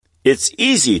It's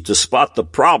easy to spot the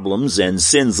problems and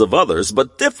sins of others,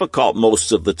 but difficult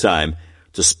most of the time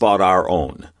to spot our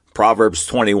own. Proverbs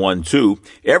 21:2,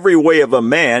 every way of a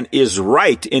man is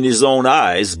right in his own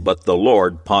eyes, but the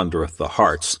Lord pondereth the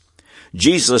hearts.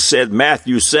 Jesus said,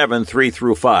 Matthew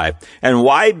 7:3-5, and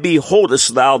why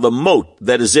beholdest thou the mote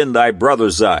that is in thy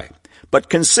brother's eye, but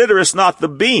considerest not the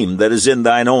beam that is in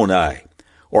thine own eye?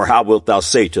 Or how wilt thou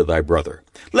say to thy brother,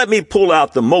 let me pull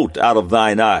out the mote out of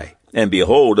thine eye, and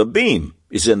behold, a beam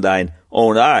is in thine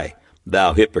own eye,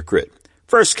 thou hypocrite.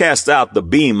 First cast out the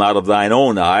beam out of thine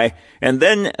own eye, and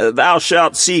then thou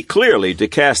shalt see clearly to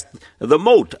cast the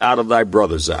mote out of thy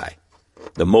brother's eye.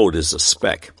 The mote is a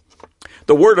speck.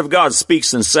 The Word of God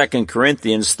speaks in 2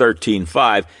 Corinthians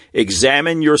 13:5,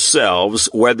 examine yourselves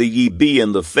whether ye be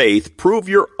in the faith, prove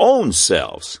your own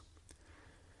selves.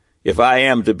 If I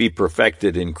am to be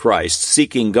perfected in Christ,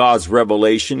 seeking God's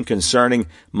revelation concerning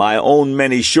my own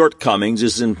many shortcomings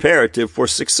is imperative for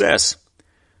success.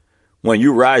 When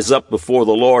you rise up before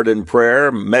the Lord in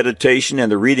prayer, meditation,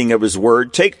 and the reading of His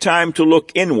Word, take time to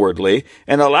look inwardly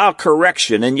and allow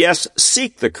correction, and yes,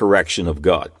 seek the correction of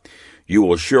God. You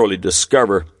will surely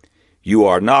discover you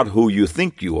are not who you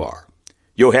think you are.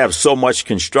 You'll have so much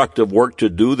constructive work to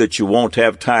do that you won't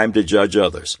have time to judge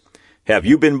others. Have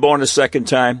you been born a second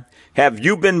time? Have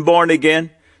you been born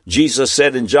again? Jesus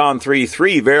said in John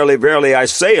 3:3, verily, verily, I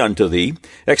say unto thee,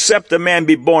 except a man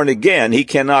be born again, he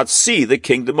cannot see the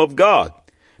kingdom of God.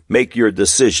 Make your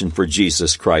decision for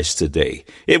Jesus Christ today.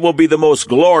 It will be the most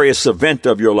glorious event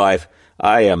of your life.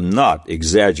 I am not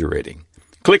exaggerating.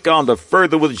 Click on the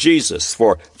Further with Jesus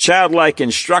for childlike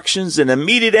instructions and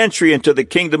immediate entry into the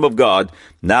kingdom of God.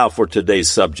 Now for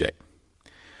today's subject.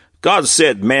 God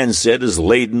Said, Man Said is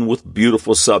laden with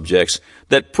beautiful subjects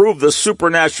that prove the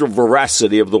supernatural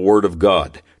veracity of the Word of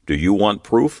God. Do you want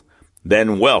proof?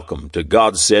 Then welcome to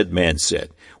God Said, Man Said.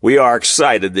 We are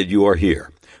excited that you are here.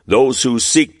 Those who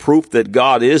seek proof that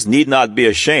God is need not be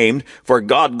ashamed, for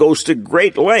God goes to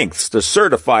great lengths to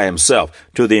certify Himself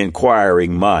to the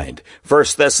inquiring mind.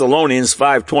 1 Thessalonians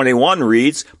 5:21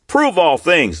 reads, prove all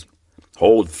things,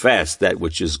 hold fast that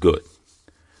which is good.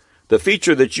 The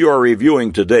feature that you are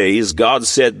reviewing today is God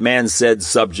Said, Man Said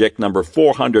subject number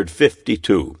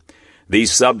 452.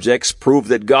 These subjects prove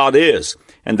that God is,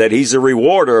 and that He's a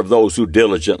rewarder of those who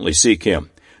diligently seek Him.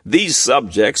 These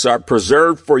subjects are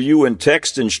preserved for you in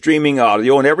text and streaming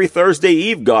audio, and every Thursday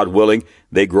Eve, God willing,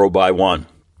 they grow by one.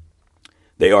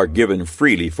 They are given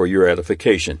freely for your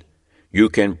edification. You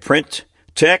can print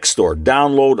text or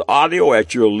download audio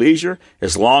at your leisure,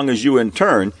 as long as you in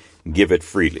turn give it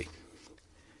freely.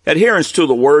 Adherents to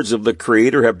the words of the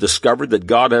Creator have discovered that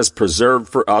God has preserved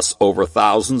for us over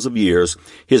thousands of years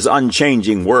His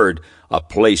unchanging Word, a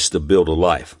place to build a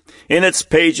life. In its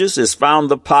pages is found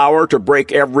the power to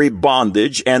break every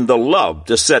bondage and the love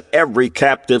to set every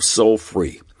captive soul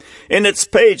free. In its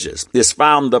pages is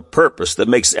found the purpose that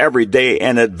makes every day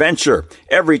an adventure,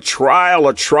 every trial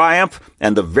a triumph,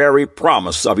 and the very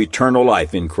promise of eternal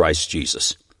life in Christ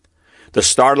Jesus. The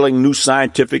startling new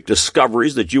scientific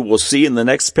discoveries that you will see in the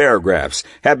next paragraphs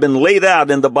have been laid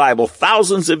out in the Bible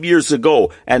thousands of years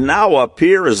ago and now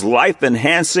appear as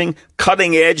life-enhancing,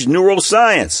 cutting-edge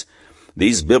neuroscience.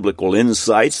 These biblical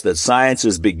insights that science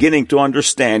is beginning to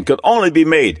understand could only be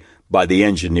made by the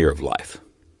engineer of life.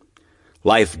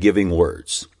 Life-giving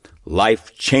words,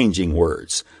 life-changing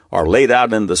words are laid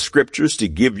out in the Scriptures to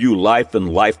give you life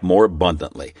and life more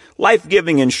abundantly.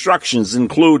 Life-giving instructions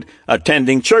include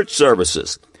attending church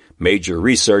services. Major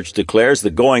research declares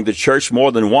that going to church more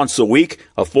than once a week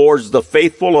affords the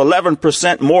faithful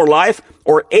 11% more life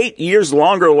or 8 years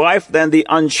longer life than the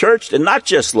unchurched, and not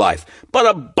just life, but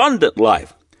abundant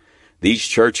life. These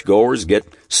churchgoers get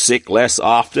sick less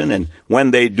often, and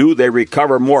when they do, they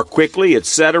recover more quickly,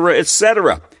 etc.,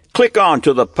 etc. Click on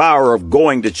to the power of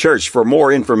going to church for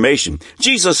more information.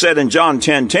 Jesus said in John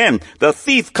 10:10, the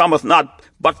thief cometh not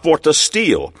but for to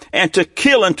steal, and to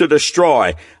kill and to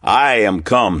destroy. I am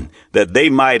come that they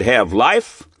might have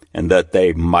life, and that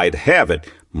they might have it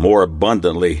more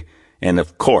abundantly. And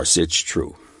of course it's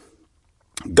true.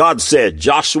 God said,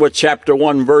 Joshua chapter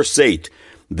 1 verse 8,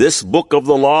 this book of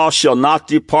the law shall not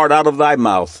depart out of thy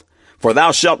mouth, for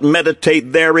thou shalt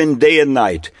meditate therein day and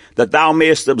night, that thou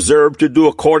mayest observe to do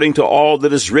according to all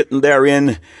that is written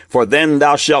therein. For then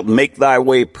thou shalt make thy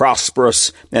way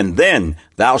prosperous, and then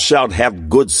thou shalt have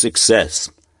good success.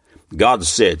 God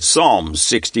said, Psalms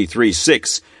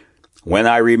 63:6, when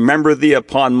I remember thee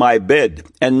upon my bed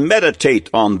and meditate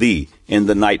on thee in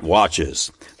the night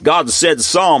watches. God said,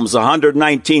 Psalms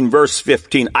 119 verse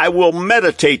 15, I will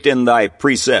meditate in thy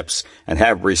precepts and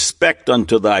have respect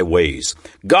unto thy ways.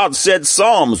 God said,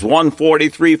 Psalms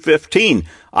 143:15,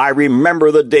 I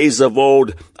remember the days of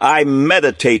old. I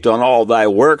meditate on all thy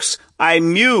works. I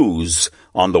muse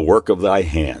on the work of thy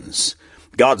hands.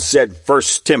 God said, 1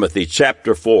 Timothy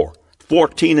chapter 4,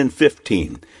 14 and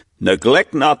 15,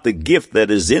 neglect not the gift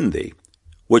that is in thee,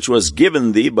 which was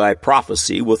given thee by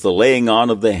prophecy with the laying on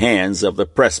of the hands of the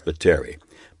presbytery.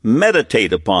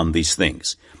 Meditate upon these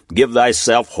things. Give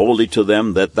thyself wholly to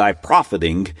them, that thy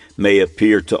profiting may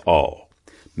appear to all.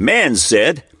 Man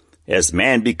said, as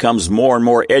man becomes more and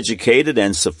more educated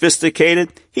and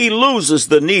sophisticated, he loses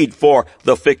the need for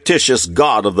the fictitious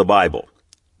God of the Bible.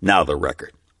 Now the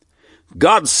record.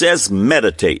 God says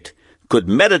meditate. Could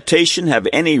meditation have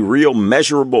any real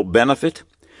measurable benefit?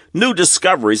 New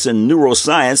discoveries in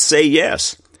neuroscience say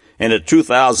yes. In a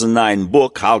 2009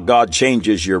 book, How God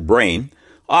Changes Your Brain,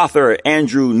 author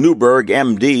Andrew Newberg,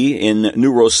 MD, in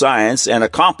neuroscience, and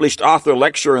accomplished author,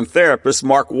 lecturer, and therapist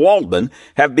Mark Waldman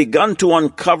have begun to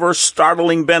uncover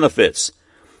startling benefits.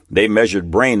 They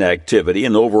measured brain activity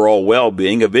and overall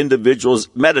well-being of individuals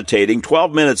meditating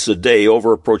 12 minutes a day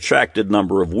over a protracted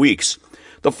number of weeks.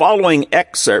 The following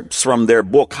excerpts from their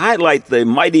book highlight the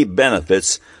mighty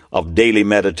benefits of daily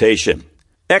meditation.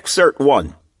 Excerpt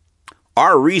 1.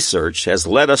 Our research has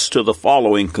led us to the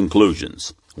following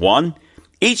conclusions. 1.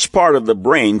 Each part of the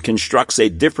brain constructs a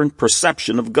different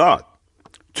perception of God.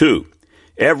 2.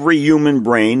 Every human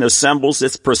brain assembles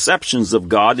its perceptions of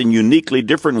God in uniquely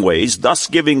different ways, thus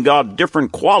giving God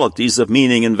different qualities of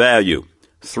meaning and value.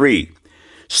 3.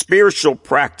 Spiritual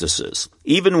practices,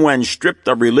 even when stripped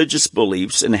of religious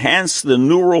beliefs, enhance the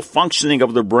neural functioning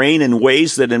of the brain in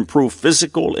ways that improve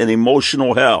physical and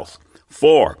emotional health.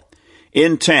 4.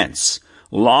 Intense,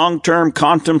 long-term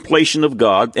contemplation of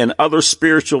God and other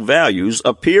spiritual values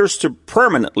appears to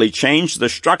permanently change the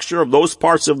structure of those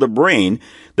parts of the brain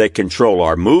that control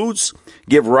our moods,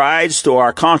 give rise to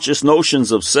our conscious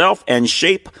notions of self, and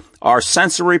shape our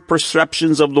sensory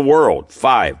perceptions of the world.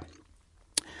 5.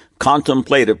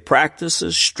 Contemplative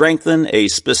practices strengthen a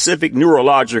specific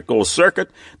neurological circuit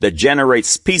that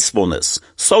generates peacefulness,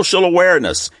 social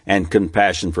awareness, and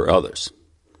compassion for others.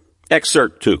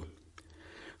 Excerpt 2.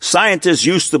 Scientists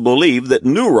used to believe that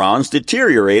neurons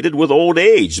deteriorated with old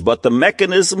age, but the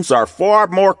mechanisms are far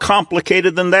more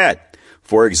complicated than that.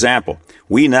 For example,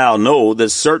 we now know that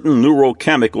certain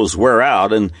neurochemicals wear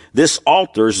out, and this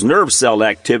alters nerve cell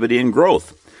activity and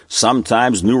growth.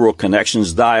 Sometimes neural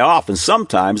connections die off, and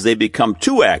sometimes they become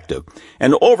too active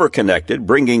and overconnected,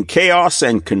 bringing chaos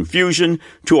and confusion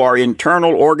to our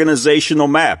internal organizational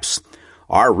maps.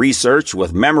 Our research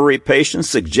with memory patients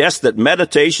suggests that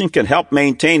meditation can help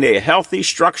maintain a healthy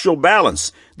structural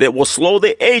balance that will slow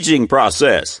the aging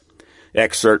process.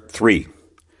 Excerpt 3.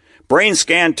 Brain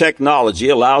scan technology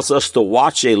allows us to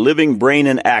watch a living brain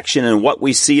in action, and what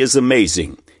we see is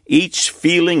amazing. Each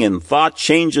feeling and thought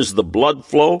changes the blood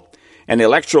flow and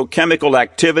electrochemical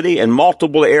activity in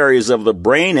multiple areas of the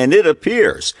brain, and it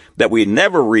appears that we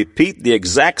never repeat the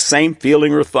exact same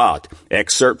feeling or thought.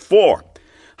 Excerpt 4.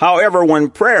 However, when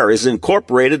prayer is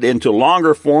incorporated into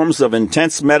longer forms of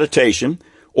intense meditation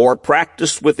or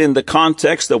practiced within the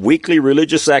context of weekly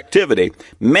religious activity,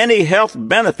 many health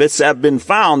benefits have been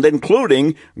found,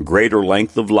 including greater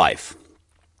length of life.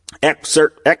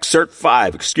 Excerpt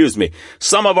 5.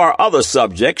 Some of our other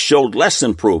subjects showed less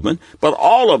improvement, but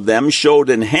all of them showed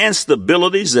enhanced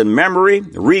abilities in memory,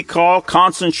 recall,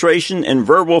 concentration, and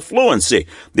verbal fluency.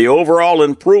 The overall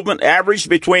improvement averaged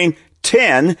between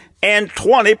 10 and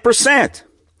 20%.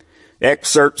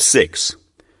 Excerpt 6.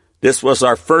 This was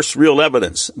our first real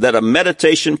evidence that a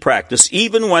meditation practice,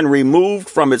 even when removed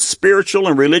from its spiritual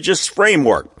and religious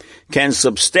framework, can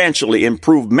substantially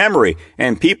improve memory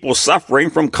in people suffering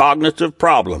from cognitive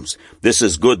problems. This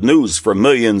is good news for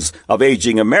millions of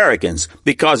aging Americans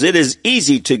because it is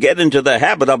easy to get into the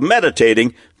habit of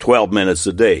meditating 12 minutes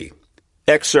a day.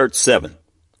 Excerpt 7.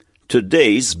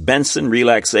 Today's Benson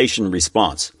relaxation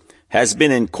response has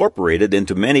been incorporated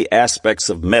into many aspects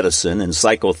of medicine and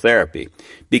psychotherapy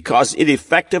because it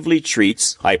effectively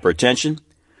treats hypertension,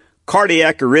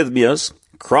 cardiac arrhythmias,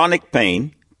 chronic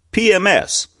pain,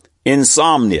 PMS,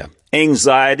 insomnia,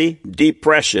 anxiety,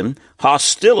 depression,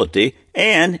 hostility,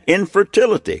 and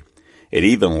infertility. It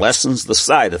even lessens the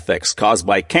side effects caused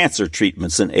by cancer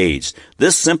treatments and AIDS.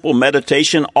 This simple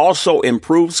meditation also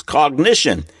improves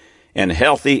cognition in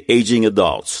healthy aging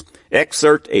adults.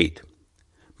 Excerpt 8.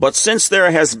 But since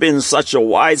there has been such a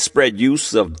widespread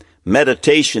use of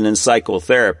meditation and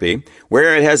psychotherapy,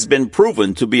 where it has been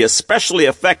proven to be especially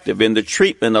effective in the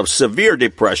treatment of severe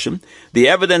depression, the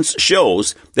evidence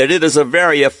shows that it is a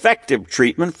very effective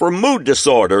treatment for mood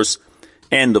disorders.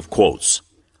 End of quotes.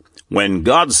 When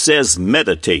God says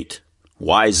meditate,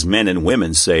 wise men and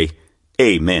women say,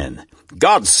 Amen.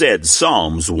 God said,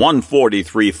 Psalms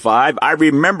 143:5, I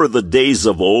remember the days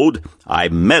of old. I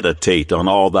meditate on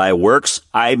all thy works.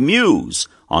 I muse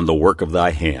on the work of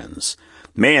thy hands.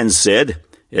 Man said,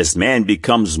 as man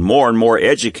becomes more and more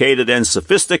educated and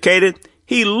sophisticated,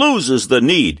 he loses the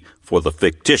need for the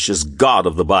fictitious God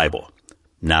of the Bible.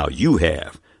 Now you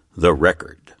have the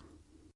record.